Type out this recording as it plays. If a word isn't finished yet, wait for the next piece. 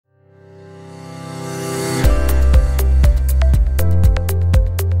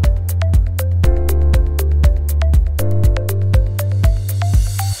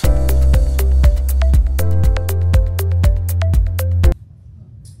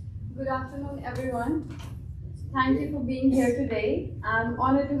Good afternoon, everyone. Thank you for being here today. I'm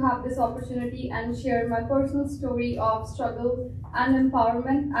honored to have this opportunity and share my personal story of struggle and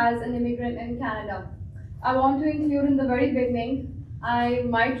empowerment as an immigrant in Canada. I want to include in the very beginning, I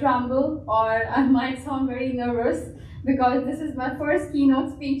might ramble or I might sound very nervous because this is my first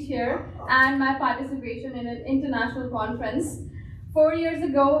keynote speech here and my participation in an international conference. 4 years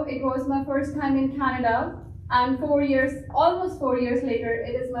ago, it was my first time in Canada, and almost 4 years later,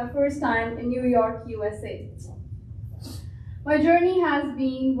 it is my first time in New York, USA. My journey has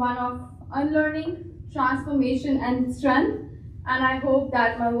been one of unlearning, transformation, and strength, and I hope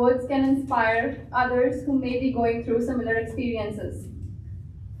that my words can inspire others who may be going through similar experiences.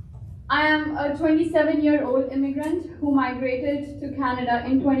 I am a 27-year-old immigrant who migrated to Canada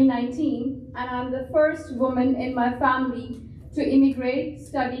in 2019, and I'm the first woman in my family to immigrate,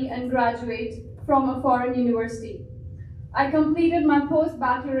 study, and graduate from a foreign university. I completed my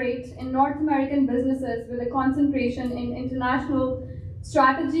postbaccalaureate in North American businesses with a concentration in international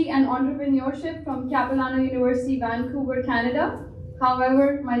strategy and entrepreneurship from Capilano University, Vancouver, Canada.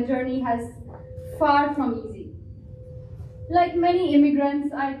 However, my journey has far from easy. Like many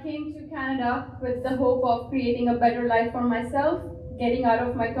immigrants, I came to Canada with the hope of creating a better life for myself, getting out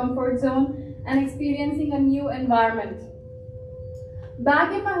of my comfort zone, and experiencing a new environment.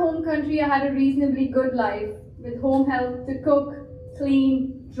 Back in my home country, I had a reasonably good life with home help to cook,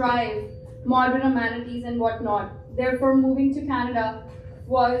 clean, drive, modern amenities, and whatnot. Therefore, moving to Canada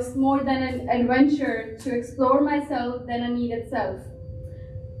was more than an adventure to explore myself than a need itself.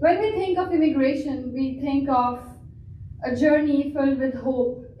 When we think of immigration, we think of a journey filled with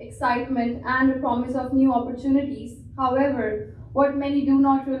hope, excitement, and a promise of new opportunities. However, what many do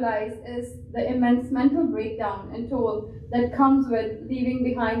not realize is the immense mental breakdown and toll that comes with leaving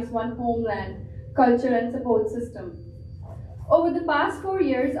behind one's homeland, culture, and support system. Over the past 4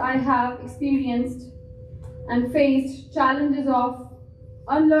 years, I have experienced and faced challenges of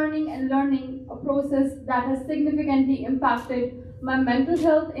unlearning and learning, a process that has significantly impacted my mental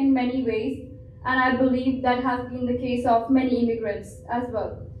health in many ways, and I believe that has been the case of many immigrants as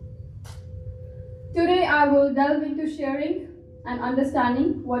well. Today, I will delve into sharing and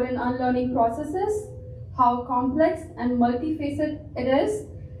understanding what an unlearning process is, how complex and multifaceted it is,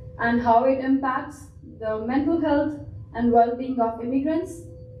 and how it impacts the mental health and well-being of immigrants.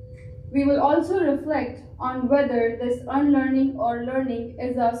 We will also reflect on whether this unlearning or learning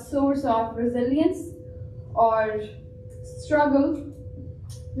is a source of resilience or struggle.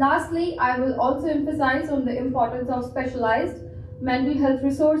 Lastly, I will also emphasize on the importance of specialized mental health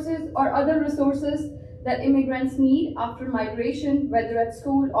resources or other resources that immigrants need after migration, whether at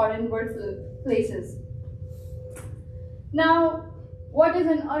school or in workplaces. Now, what is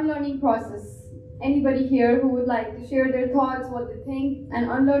an unlearning process? Anybody here who would like to share their thoughts, what they think an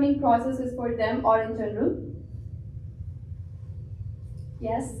unlearning process is for them or in general?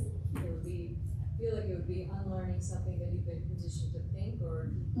 Yes? I feel like it would be unlearning something that you've been conditioned to think,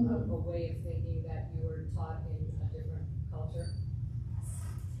 or a way of thinking that you were taught in a different culture.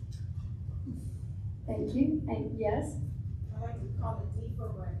 Thank you. And yes? I like to call it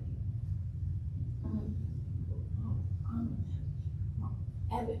deprogramming.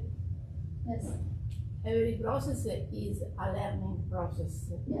 Yes. Every process is a learning process.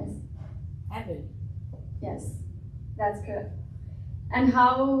 Yes. Every. Yes, that's correct. And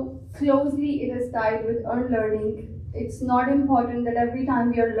how closely it is tied with unlearning. It's not important that every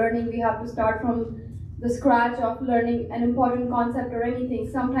time we are learning, we have to start from the scratch of learning an important concept or anything.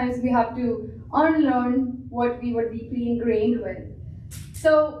 Sometimes we have to unlearn what we were deeply ingrained with.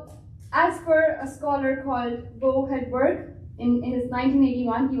 So, as per a scholar called Bo Hedberg, in his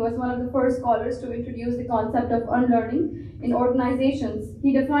 1981, he was one of the first scholars to introduce the concept of unlearning in organizations.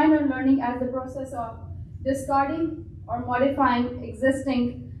 He defined unlearning as the process of discarding or modifying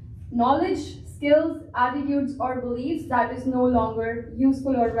existing knowledge, skills, attitudes, or beliefs that is no longer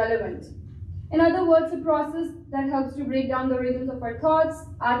useful or relevant. In other words, a process that helps to break down the rhythms of our thoughts,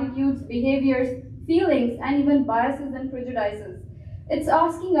 attitudes, behaviors, feelings, and even biases and prejudices. It's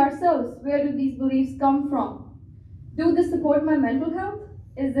asking ourselves, where do these beliefs come from? Do this support my mental health?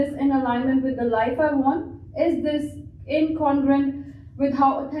 Is this in alignment with the life I want? Is this incongruent with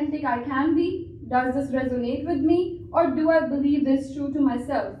how authentic I can be? Does this resonate with me? Or do I believe this true to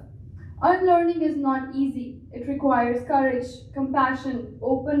myself? Unlearning is not easy. It requires courage, compassion,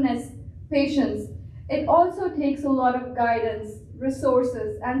 openness, patience. It also takes a lot of guidance,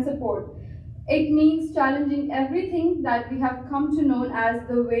 resources, and support. It means challenging everything that we have come to know as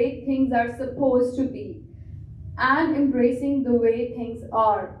the way things are supposed to be, and embracing the way things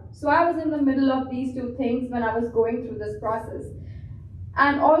are. So I was in the middle of these two things when I was going through this process.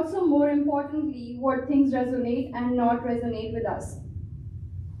 and also more importantly, what things resonate and not resonate with us.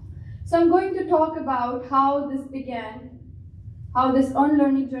 So I'm going to talk about how this began, how this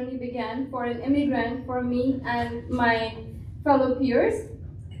unlearning journey began for an immigrant, for me and my fellow peers.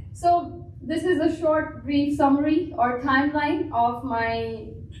 So this is a short, brief summary or timeline of my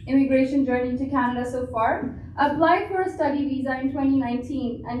immigration journey to Canada so far. I applied for a study visa in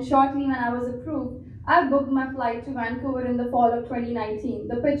 2019, and shortly when I was approved, I booked my flight to Vancouver in the fall of 2019.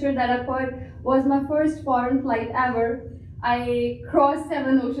 The picture that I put was my first foreign flight ever. I crossed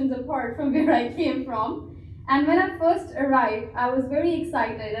 7 oceans apart from where I came from. And when I first arrived, I was very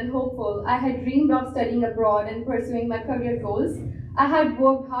excited and hopeful. I had dreamed of studying abroad and pursuing my career goals. I had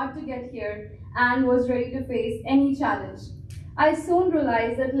worked hard to get here and was ready to face any challenge. I soon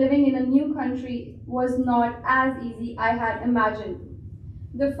realized that living in a new country was not as easy I had imagined.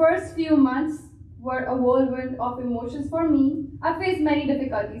 The first few months were a whirlwind of emotions for me. I faced many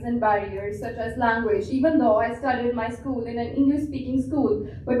difficulties and barriers, such as language, even though I studied my school in an English-speaking school.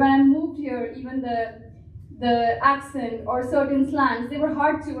 But when I moved here, even the accent or certain slangs, they were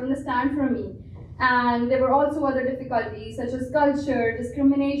hard to understand for me. And there were also other difficulties, such as culture,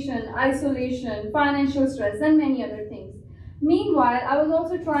 discrimination, isolation, financial stress, and many other things. Meanwhile, I was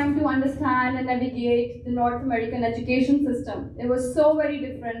also trying to understand and navigate the North American education system. It was so very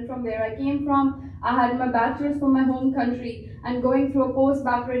different from where I came from. I had my bachelor's from my home country and going through a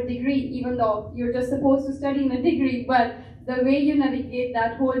postbaccalaureate degree, even though you're just supposed to study in a degree, but the way you navigate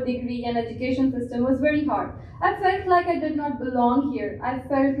that whole degree and education system was very hard. I felt like I did not belong here. I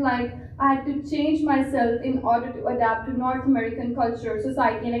felt like I had to change myself in order to adapt to North American culture,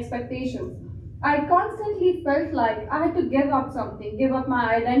 society, and expectations. I constantly felt like I had to give up something, give up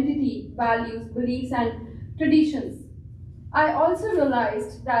my identity, values, beliefs, and traditions. I also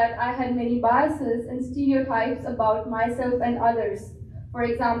realized that I had many biases and stereotypes about myself and others. For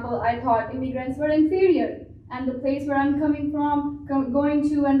example, I thought immigrants were inferior, and the place where I'm coming from, going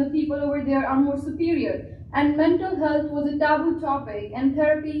to, and the people over there are more superior. And mental health was a taboo topic, and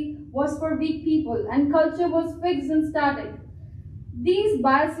therapy was for weak people, and culture was fixed and static. These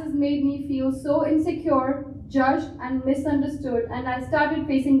biases made me feel so insecure, judged, and misunderstood, and I started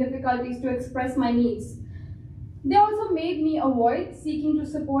facing difficulties to express my needs. They also made me avoid seeking to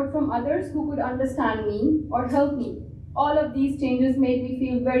support from others who could understand me or help me. All of these changes made me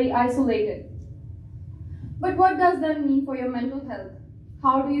feel very isolated. But what does that mean for your mental health?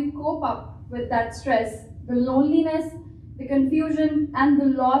 How do you cope up with that stress, the loneliness, the confusion, and the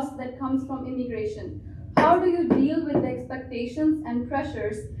loss that comes from immigration? How do you deal with the expectations and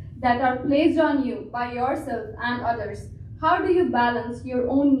pressures that are placed on you by yourself and others? How do you balance your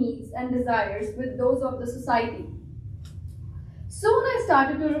own needs and desires with those of the society? Soon I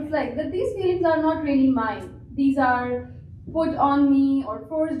started to reflect that these feelings are not really mine. These are put on me or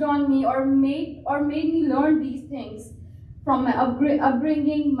forced on me or made me learn these things from my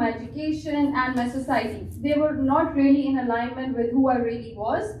upbringing, my education, and my society. They were not really in alignment with who I really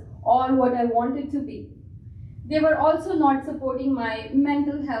was or what I wanted to be. They were also not supporting my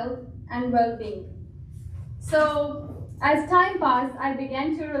mental health and well-being. So, as time passed, I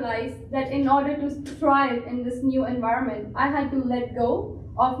began to realize that in order to thrive in this new environment, I had to let go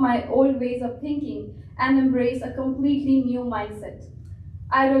of my old ways of thinking and embrace a completely new mindset.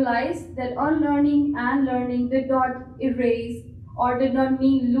 I realized that unlearning and learning did not erase or did not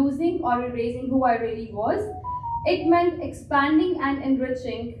mean losing or erasing who I really was. It meant expanding and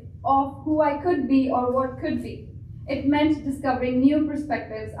enriching of who I could be or what could be. It meant discovering new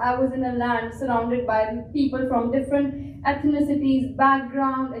perspectives. I was in a land surrounded by people from different ethnicities,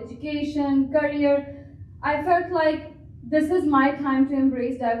 background, education, career. I felt like this is my time to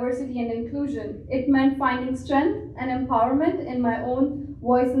embrace diversity and inclusion. It meant finding strength and empowerment in my own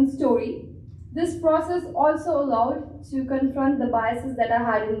voice and story. This process also allowed to confront the biases that I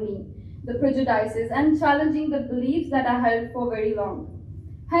had in me, the prejudices, and challenging the beliefs that I held for very long.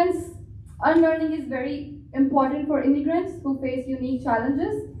 Hence, unlearning is very important for immigrants who face unique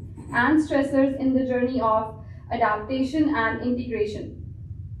challenges and stressors in the journey of adaptation and integration.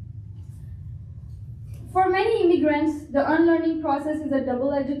 For many immigrants, the unlearning process is a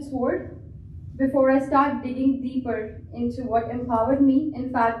double-edged sword. Before I start digging deeper into what empowered me,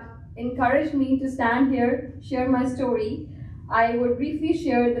 in fact, encouraged me to stand here, share my story, I would briefly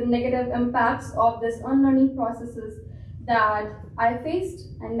share the negative impacts of this unlearning processes that I faced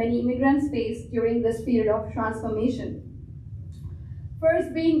and many immigrants faced during this period of transformation.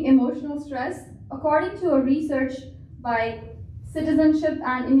 First being emotional stress. According to a research by Citizenship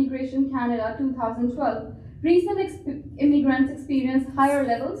and Immigration Canada 2012, recent immigrants experience higher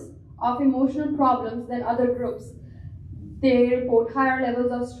levels of emotional problems than other groups. They report higher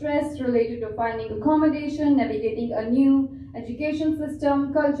levels of stress related to finding accommodation, navigating a new education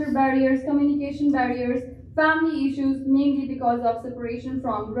system, culture barriers, communication barriers, family issues, mainly because of separation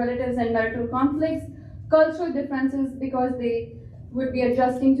from relatives and marital conflicts, cultural differences because they would be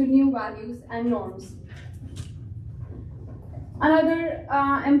adjusting to new values and norms. Another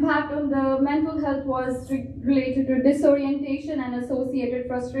impact on the mental health was related to disorientation and associated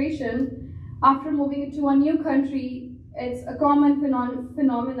frustration. After moving to a new country, it's a common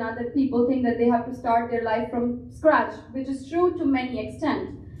phenomena that people think that they have to start their life from scratch, which is true to many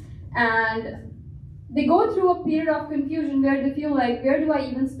extent. And they go through a period of confusion where they feel like, where do I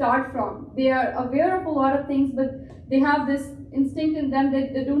even start from? They are aware of a lot of things, but they have this instinct in them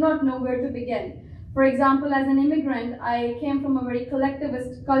that they do not know where to begin. For example, as an immigrant, I came from a very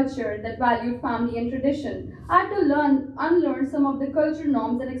collectivist culture that valued family and tradition. I had to unlearn some of the culture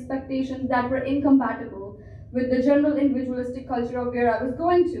norms and expectations that were incompatible with the general individualistic culture of where I was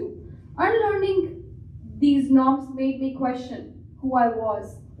going to. Unlearning these norms made me question who I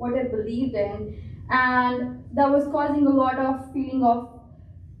was, what I believed in, and that was causing a lot of feeling of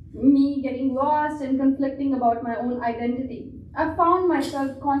me getting lost and conflicting about my own identity. I found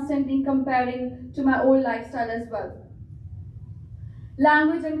myself constantly comparing to my old lifestyle as well.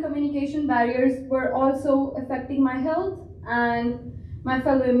 Language and communication barriers were also affecting my health and my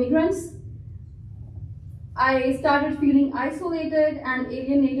fellow immigrants. I started feeling isolated and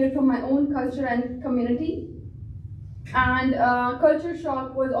alienated from my own culture and community. And culture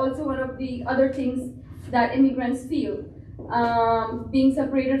shock was also one of the other things that immigrants feel. Being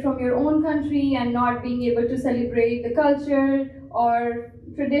separated from your own country and not being able to celebrate the culture or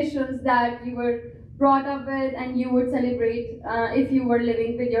traditions that you were brought up with and you would celebrate if you were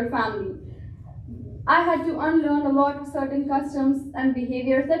living with your family. I had to unlearn a lot of certain customs and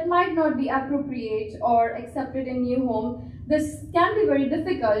behaviors that might not be appropriate or accepted in new home. This can be very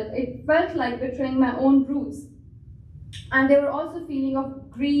difficult. It felt like betraying my own roots. And there were also feeling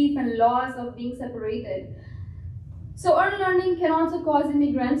of grief and loss of being separated. So unlearning can also cause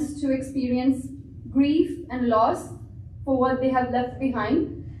immigrants to experience grief and loss for what they have left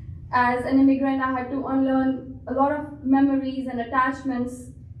behind. As an immigrant, I had to unlearn a lot of memories and attachments,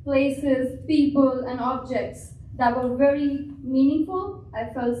 places, people, and objects that were very meaningful.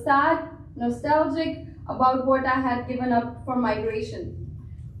 I felt sad, nostalgic about what I had given up for migration.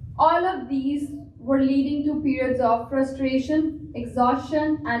 All of these were leading to periods of frustration,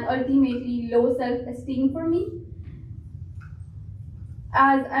 exhaustion, and ultimately low self-esteem for me.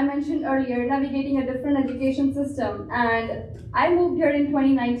 As I mentioned earlier, navigating a different education system, and I moved here in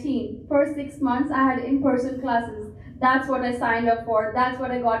 2019. First 6 months, I had in-person classes. That's what I signed up for. That's what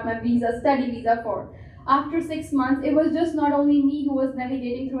I got my study visa for. After 6 months, it was just not only me who was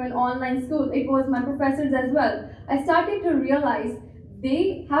navigating through an online school, it was my professors as well. I started to realize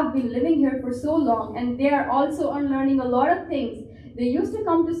they have been living here for so long and they are also unlearning a lot of things. They used to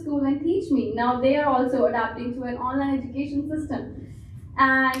come to school and teach me. Now they are also adapting to an online education system.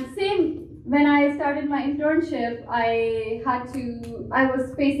 And same, when I started my internship, I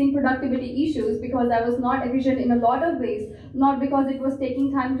was facing productivity issues because I was not efficient in a lot of ways, not because it was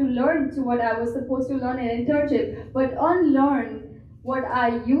taking time to learn to what I was supposed to learn in internship, but unlearn what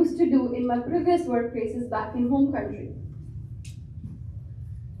I used to do in my previous workplaces back in home country.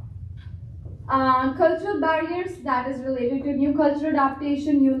 Cultural barriers, that is related to new culture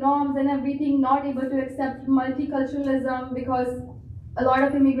adaptation, new norms and everything, not able to accept multiculturalism because a lot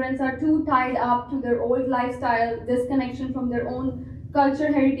of immigrants are too tied up to their old lifestyle, disconnection from their own culture,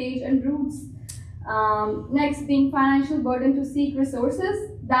 heritage, and roots. Next, being financial burden to seek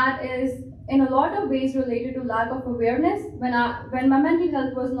resources. That is in a lot of ways related to lack of awareness. When my mental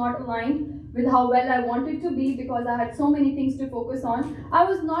health was not aligned with how well I wanted to be because I had so many things to focus on, I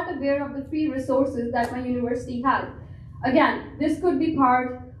was not aware of the free resources that my university had. Again, this could be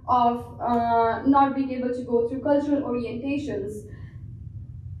part of not being able to go through cultural orientations.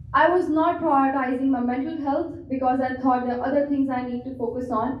 I was not prioritizing my mental health because I thought there are other things I need to focus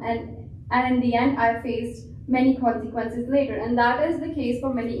on, and in the end I faced many consequences later, and that is the case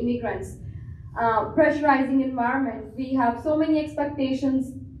for many immigrants. Pressurizing environment. We have so many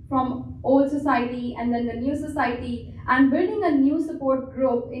expectations from old society and then the new society, and building a new support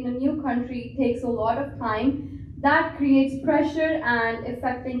group in a new country takes a lot of time. That creates pressure and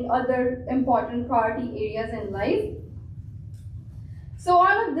affecting other important priority areas in life. So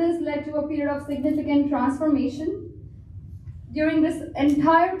all of this led to a period of significant transformation. During this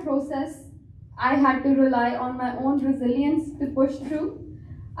entire process, I had to rely on my own resilience to push through.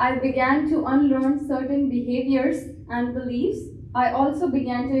 I began to unlearn certain behaviors and beliefs. I also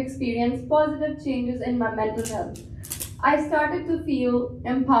began to experience positive changes in my mental health. I started to feel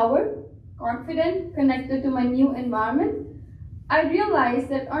empowered, confident, connected to my new environment. I realized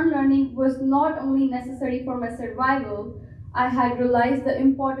that unlearning was not only necessary for my survival, I had realized the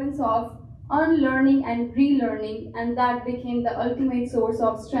importance of unlearning and relearning, and that became the ultimate source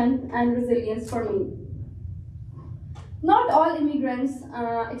of strength and resilience for me. Not all immigrants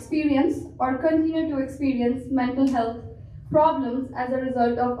experience or continue to experience mental health problems as a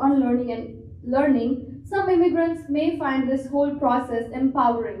result of unlearning and learning. Some immigrants may find this whole process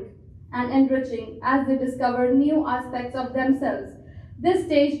empowering and enriching as they discover new aspects of themselves. This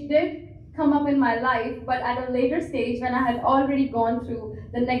stage did come up in my life, but at a later stage when I had already gone through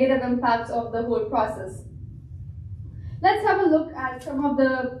the negative impacts of the whole process. Let's have a look at some of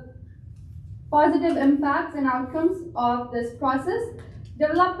the positive impacts and outcomes of this process.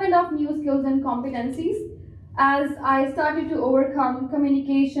 Development of new skills and competencies. As I started to overcome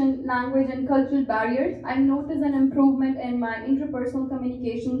communication, language, and cultural barriers, I noticed an improvement in my interpersonal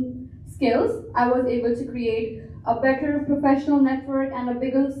communication skills. I was able to create a better professional network and a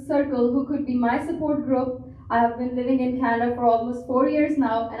bigger circle who could be my support group. I have been living in Canada for almost 4 years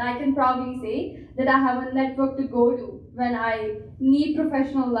now, and I can proudly say that I have a network to go to when I need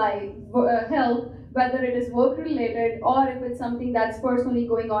professional help, whether it is work related or if it's something that's personally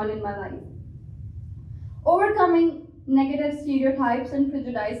going on in my life. Overcoming negative stereotypes and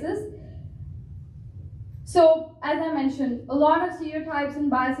prejudices. So, as I mentioned, a lot of stereotypes and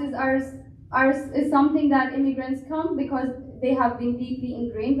biases is something that immigrants come because they have been deeply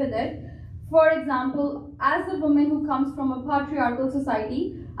ingrained with it. For example, as a woman who comes from a patriarchal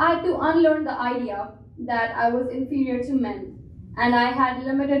society, I had to unlearn the idea that I was inferior to men and I had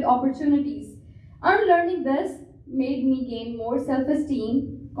limited opportunities. Unlearning this made me gain more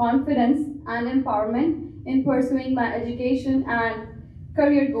self-esteem, confidence, and empowerment in pursuing my education and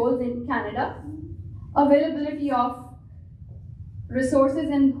career goals in Canada. Availability of resources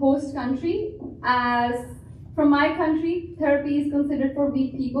in host country. As from my country, therapy is considered for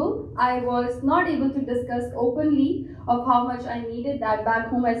weak people. I was not able to discuss openly of how much I needed that back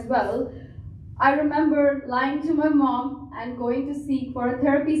home as well. I remember lying to my mom and going to seek for a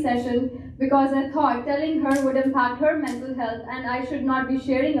therapy session because I thought telling her would impact her mental health and I should not be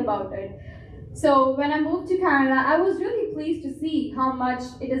sharing about it. So when I moved to Canada, I was really pleased to see how much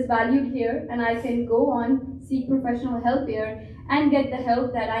it is valued here and I can go on, seek professional help here and get the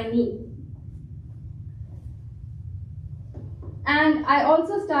help that I need. And I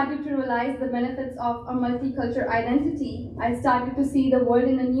also started to realize the benefits of a multicultural identity. I started to see the world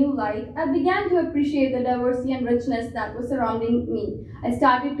in a new light. I began to appreciate the diversity and richness that was surrounding me. I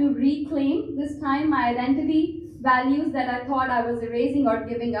started to reclaim this time my identity, values that I thought I was erasing or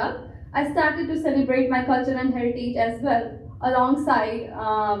giving up. I started to celebrate my culture and heritage as well, alongside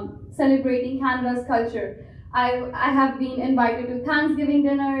celebrating Canada's culture. I have been invited to Thanksgiving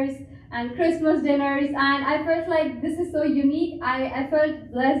dinners and Christmas dinners, and I felt like this is so unique. I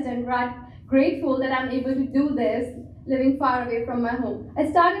felt blessed and grateful that I'm able to do this, living far away from my home.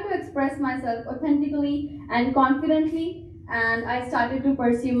 I started to express myself authentically and confidently, and I started to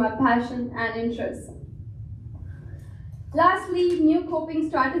pursue my passion and interests. Lastly, new coping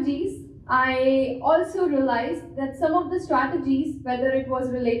strategies. I also realized that some of the strategies, whether it was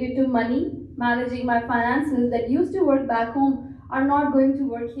related to money, managing my finances that used to work back home, are not going to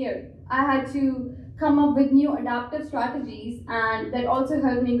work here. I had to come up with new adaptive strategies, and that also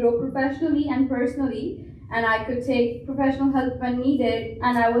helped me grow professionally and personally, and I could take professional help when needed,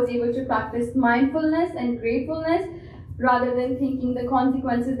 and I was able to practice mindfulness and gratefulness rather than thinking the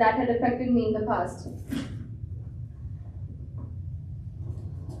consequences that had affected me in the past.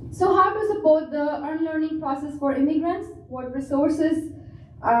 So how to support the unlearning process for immigrants? What resources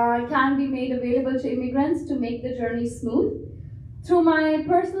can be made available to immigrants to make the journey smooth? Through my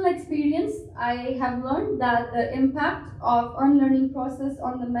personal experience, I have learned that the impact of unlearning process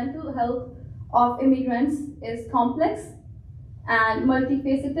on the mental health of immigrants is complex and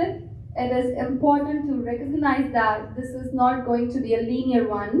multifaceted. It is important to recognize that this is not going to be a linear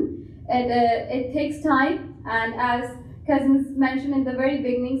one. It takes time, and as Cousins mentioned in the very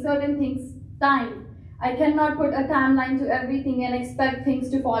beginning, certain things time. I cannot put a timeline to everything and expect things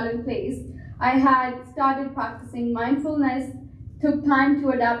to fall in place. I had started practicing mindfulness, took time to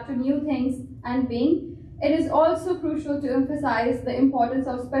adapt to new things and being. It is also crucial to emphasize the importance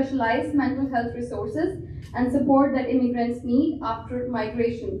of specialized mental health resources and support that immigrants need after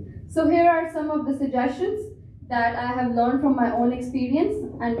migration. So here are some of the suggestions that I have learned from my own experience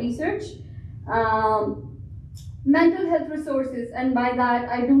and research. Mental health resources, and by that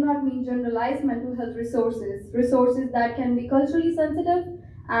I do not mean generalized mental health resources that can be culturally sensitive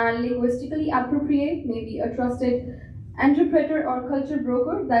and linguistically appropriate, maybe a trusted interpreter or culture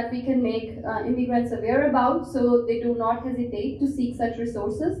broker that we can make immigrants aware about so they do not hesitate to seek such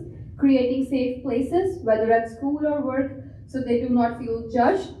resources, creating safe places, whether at school or work, so they do not feel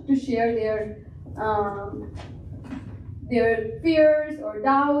judged to share their fears or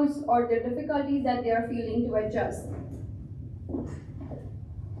doubts or their difficulties that they are feeling to adjust.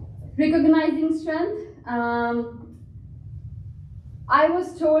 Recognizing strength. I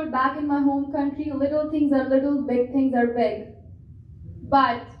was told back in my home country, little things are little, big things are big.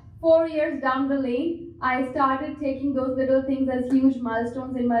 But 4 years down the lane, I started taking those little things as huge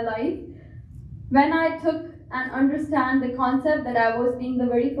milestones in my life. When I took and understand the concept that I was being the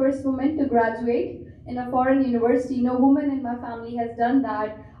very first woman to graduate in a foreign university, no woman in my family has done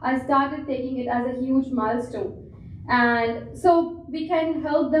that, I started taking it as a huge milestone. And so we can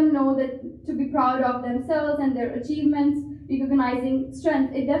help them know that to be proud of themselves and their achievements, recognizing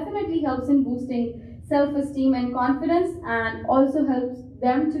strength. It definitely helps in boosting self-esteem and confidence, and also helps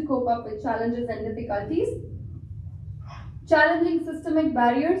them to cope up with challenges and difficulties. Challenging systemic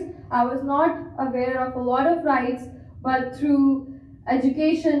barriers. I was not aware of a lot of rights, but through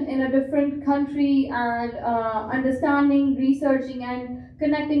education in a different country and understanding, researching, and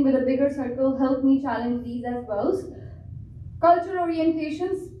connecting with a bigger circle helped me challenge these as well. Cultural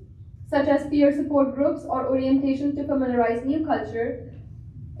orientations, such as peer support groups or orientation to familiarize new culture.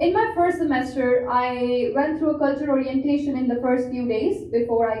 In my first semester, I went through a cultural orientation in the first few days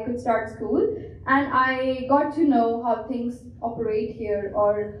before I could start school, and I got to know how things operate here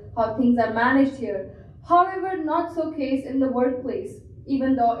or how things are managed here. However, not so case in the workplace,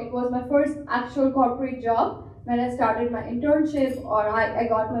 even though it was my first actual corporate job when I started my internship or I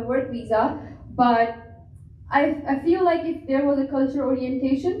got my work visa. But I feel like if there was a cultural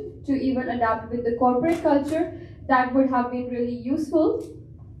orientation to even adapt with the corporate culture, that would have been really useful.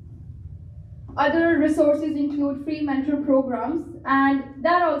 Other resources include free mentor programs, and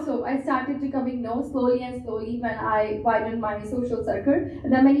that also I started to coming know slowly and slowly when I widened my social circle. And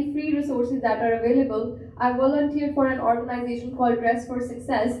there are many free resources that are available. I volunteered for an organization called Dress for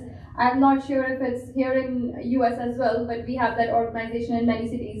Success. I'm not sure if it's here in US as well, but we have that organization in many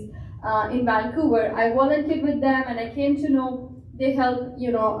cities in Vancouver. I volunteered with them, and I came to know they help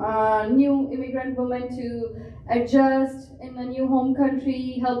new immigrant women to adjust in a new home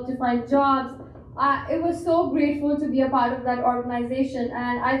country, help to find jobs. It was so grateful to be a part of that organization,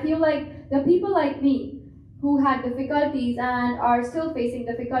 and I feel like the people like me who had difficulties and are still facing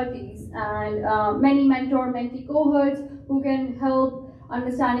difficulties, and many mentor-mentee cohorts who can help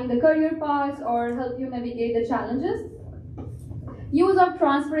understanding the career paths or help you navigate the challenges. Use of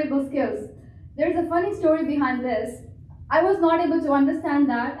transferable skills. There's a funny story behind this. I was not able to understand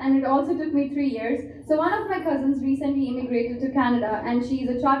that, and it also took me 3 years. So one of my cousins recently immigrated to Canada, and she's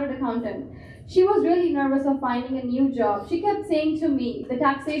a chartered accountant. She was really nervous of finding a new job. She kept saying to me, the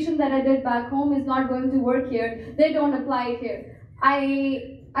taxation that I did back home is not going to work here. They don't apply it here.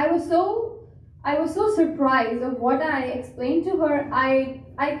 I was so surprised of what I explained to her.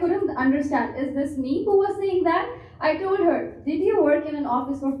 I couldn't understand. Is this me who was saying that? I told her, did you work in an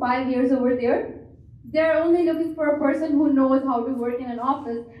office for 5 years over there? They're only looking for a person who knows how to work in an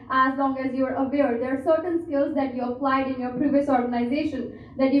office as long as you're aware. There are certain skills that you applied in your previous organization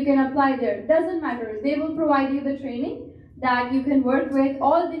that you can apply there. Doesn't matter. They will provide you the training that you can work with.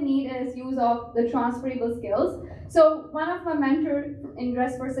 All they need is use of the transferable skills. So one of my mentors in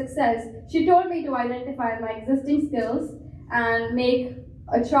Dress for Success, she told me to identify my existing skills and make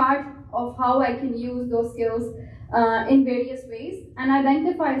a chart of how I can use those skills in various ways, and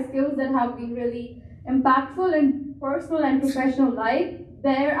identify skills that have been really impactful in personal and professional life.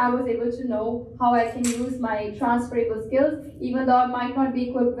 There I was able to know how I can use my transferable skills, even though I might not be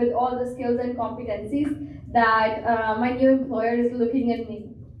equipped with all the skills and competencies that my new employer is looking at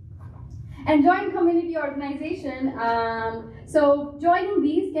me. And join community organization. So joining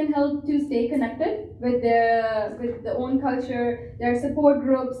these can help to stay connected with the own culture, their support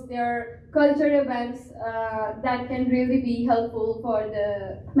groups, their culture events that can really be helpful for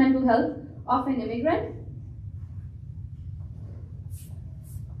the mental health of an immigrant.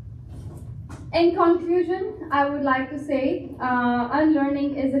 In conclusion, I would like to say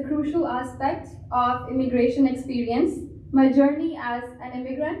unlearning is a crucial aspect of immigration experience. My journey as an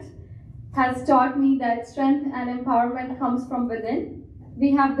immigrant has taught me that strength and empowerment comes from within.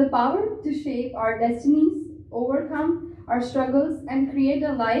 We have the power to shape our destinies, overcome our struggles, and create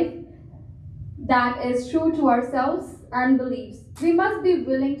a life that is true to ourselves and beliefs. We must be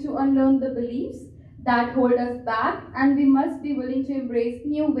willing to unlearn the beliefs that hold us back, and we must be willing to embrace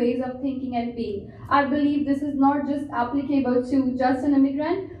new ways of thinking and being. I believe this is not just applicable to just an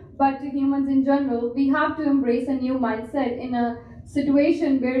immigrant, but to humans in general, we have to embrace a new mindset in a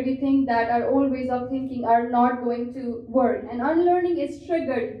situation where we think that our old ways of thinking are not going to work. And unlearning is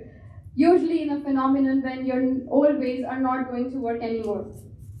triggered usually in a phenomenon when your old ways are not going to work anymore.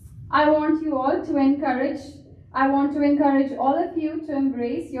 I want to encourage all of you to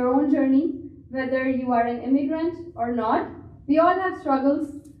embrace your own journey, whether you are an immigrant or not. We all have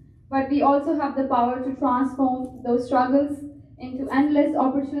struggles, but we also have the power to transform those struggles into endless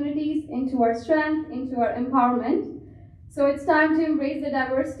opportunities, into our strength, into our empowerment. So it's time to embrace the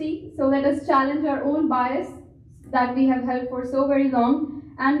diversity. So let us challenge our own bias that we have held for so very long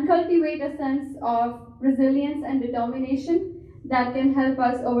and cultivate a sense of resilience and determination that can help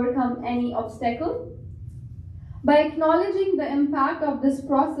us overcome any obstacle. By acknowledging the impact of this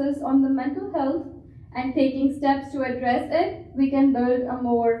process on the mental health and taking steps to address it, we can build a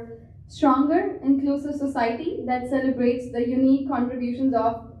more stronger, inclusive society that celebrates the unique contributions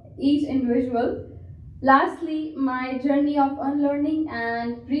of each individual. Lastly, my journey of unlearning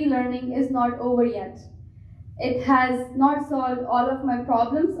and relearning is not over yet. It has not solved all of my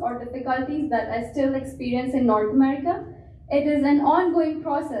problems or difficulties that I still experience in North America. It is an ongoing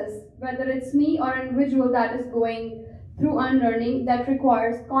process, whether it's me or an individual that is going through unlearning, that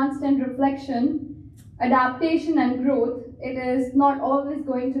requires constant reflection, adaptation, and growth. It is not always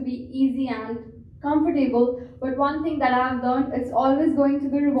going to be easy and comfortable, but one thing that I've learned, it's always going to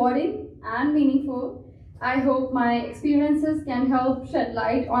be rewarding and meaningful. I hope my experiences can help shed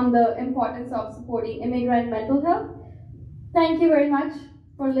light on the importance of supporting immigrant mental health. Thank you very much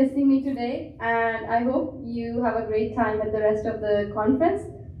for listening to me today, and I hope you have a great time at the rest of the conference.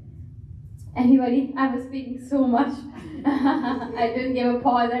 Anybody? I was speaking so much. I didn't give a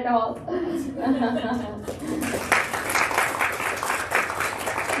pause at all.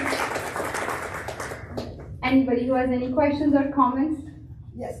 Anybody who has any questions or comments?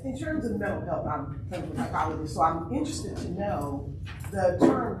 Yes, in terms of mental health, I'm a clinical psychologist, so I'm interested to know the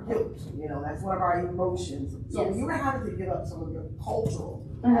term guilt. You know, that's one of our emotions. So when you were having to give up some of your cultural,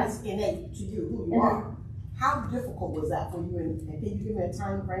 that's innate to you, who you are, how difficult was that for you? And can you give me a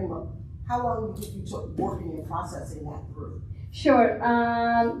time frame of how long you took working and processing that through? Sure.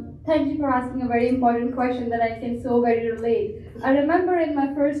 Thank you for asking a very important question that I can so very relate. I remember in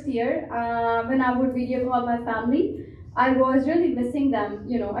my first year, when I would video call my family, I was really missing them.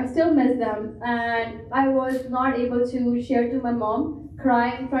 You know, I still miss them, and I was not able to share to my mom,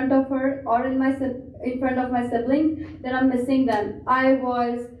 cry in front of her or in front of my siblings that I'm missing them. I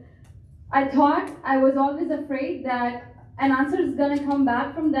thought I was always afraid that an answer is gonna come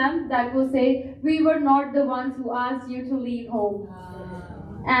back from them that will say, we were not the ones who asked you to leave home.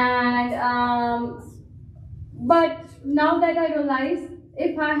 And but now that I realize,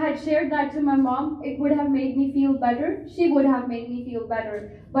 if I had shared that to my mom, it would have made me feel better. She would have made me feel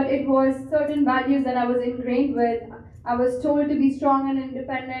better. But it was certain values that I was ingrained with. I was told to be strong and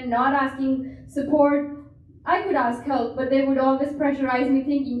independent, not asking support. I could ask help, but they would always pressurize me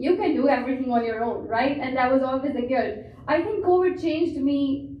thinking, you can do everything on your own, right? And that was always a guilt. I think COVID changed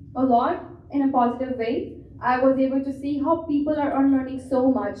me a lot in a positive way. I was able to see how people are unlearning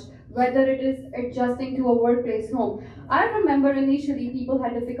so much, whether it is adjusting to a workplace home. I remember initially people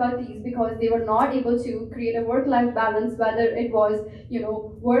had difficulties because they were not able to create a work-life balance, whether it was,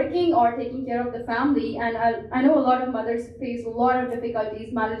 working or taking care of the family. And I know a lot of mothers face a lot of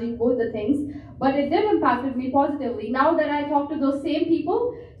difficulties managing both the things, but it did impact me positively. Now that I talk to those same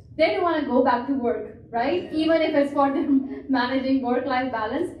people, they don't want to go back to work, right? Even if it's for them managing work-life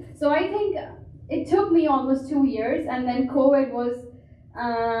balance. So I think it took me almost 2 years, and then COVID was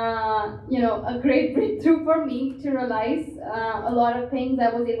a great breakthrough for me to realize a lot of things. I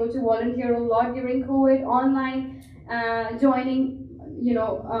was able to volunteer a lot during COVID, online, joining,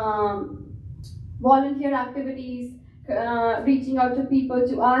 volunteer activities, reaching out to people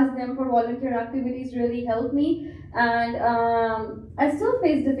to ask them for volunteer activities really helped me. And I still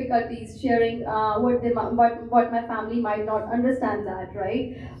face difficulties sharing what my family might not understand that,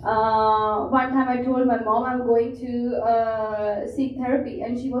 right? One time I told my mom I'm going to seek therapy,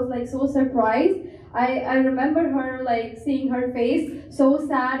 and she was like so surprised. I remember her like seeing her face so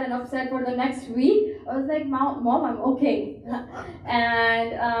sad and upset for the next week. I was like, Mom, I'm okay.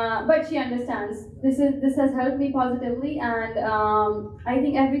 And but she understands. This has helped me positively, and I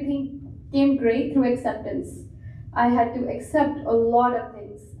think everything came great through acceptance. I had to accept a lot of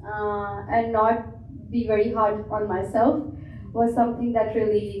things and not be very hard on myself was something that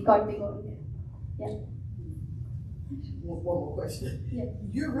really got me going. Yeah. One more question. Yeah.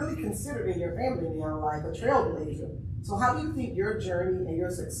 You're really considered in your family now like a trailblazer. So how do you think your journey and your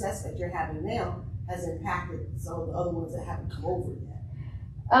success that you're having now has impacted some of the other ones that haven't come over yet?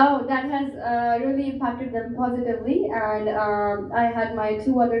 Oh, that has really impacted them positively. And I had my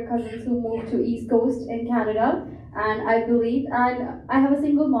two other cousins who moved to East Coast in Canada. And I believe, and I have a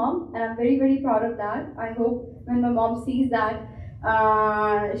single mom, and I'm very, very proud of that. I hope when my mom sees that,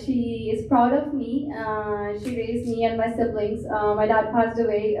 she is proud of me. She raised me and my siblings. My dad passed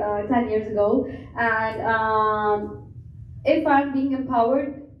away 10 years ago. And if I'm being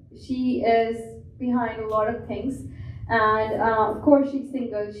empowered, she is behind a lot of things. And of course, she's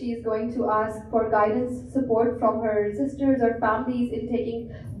single. She's going to ask for guidance, support from her sisters or families in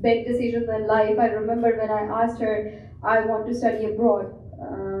taking big decisions in life. I remember when I asked her, I want to study abroad.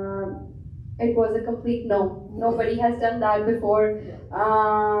 It was a complete no. Nobody has done that before.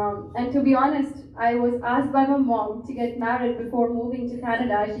 And to be honest, I was asked by my mom to get married before moving to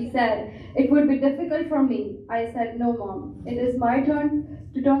Canada. She said, it would be difficult for me. I said, no, mom. It is my turn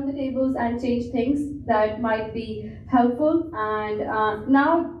to turn the tables and change things that might be helpful. And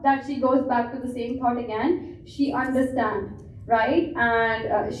now that she goes back to the same thought again, she understands, right?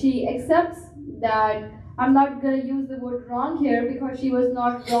 And she accepts that I'm not going to use the word wrong here because she was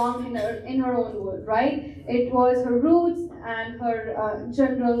not wrong in her own word, right? It was her roots and her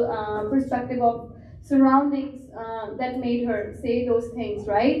general perspective of surroundings that made her say those things,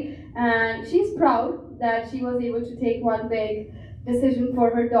 right? And she's proud that she was able to take one big decision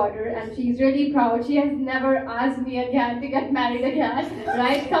for her daughter, and she's really proud. She has never asked me again to get married again,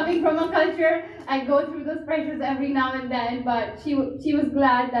 right? Coming from a culture, I go through those pressures every now and then, but she was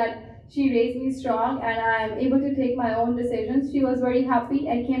glad that she raised me strong and I'm able to take my own decisions. She was very happy.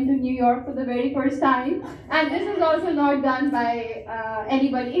 I came to New York for the very first time, and this is also not done by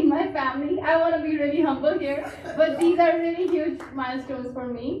anybody in my family. I want to be really humble here, but these are really huge milestones for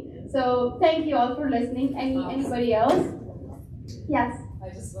me. So thank you all for listening. Anybody else? Yes. I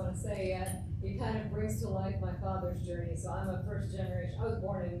just want to say it kind of brings to life my father's journey. So I'm a first generation. I was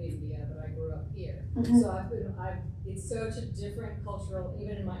born in India, but I grew up here. Mm-hmm. So it's such a different cultural,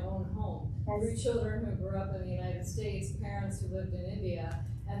 even in my own home. Yes. 3 children who grew up in the United States, parents who lived in India,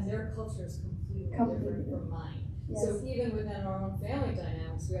 and their culture is completely different from mine. Yes. So even within our own family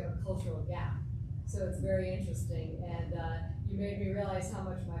dynamics, we have a cultural gap. So it's very interesting. And you made me realize how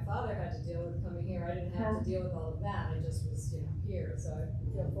much my father had to deal with coming here. I didn't have to deal with all of that. I just was, here. So I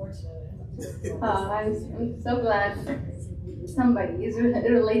feel fortunate. I'm so glad somebody is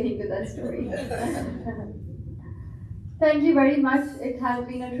relating to that story. Thank you very much. It has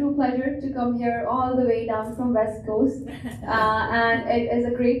been a true pleasure to come here all the way down from West Coast. And it is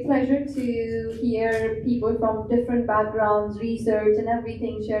a great pleasure to hear people from different backgrounds, research and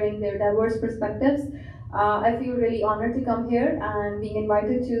everything sharing their diverse perspectives. I feel really honored to come here and being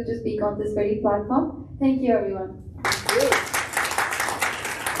invited to speak on this very platform. Thank you, everyone.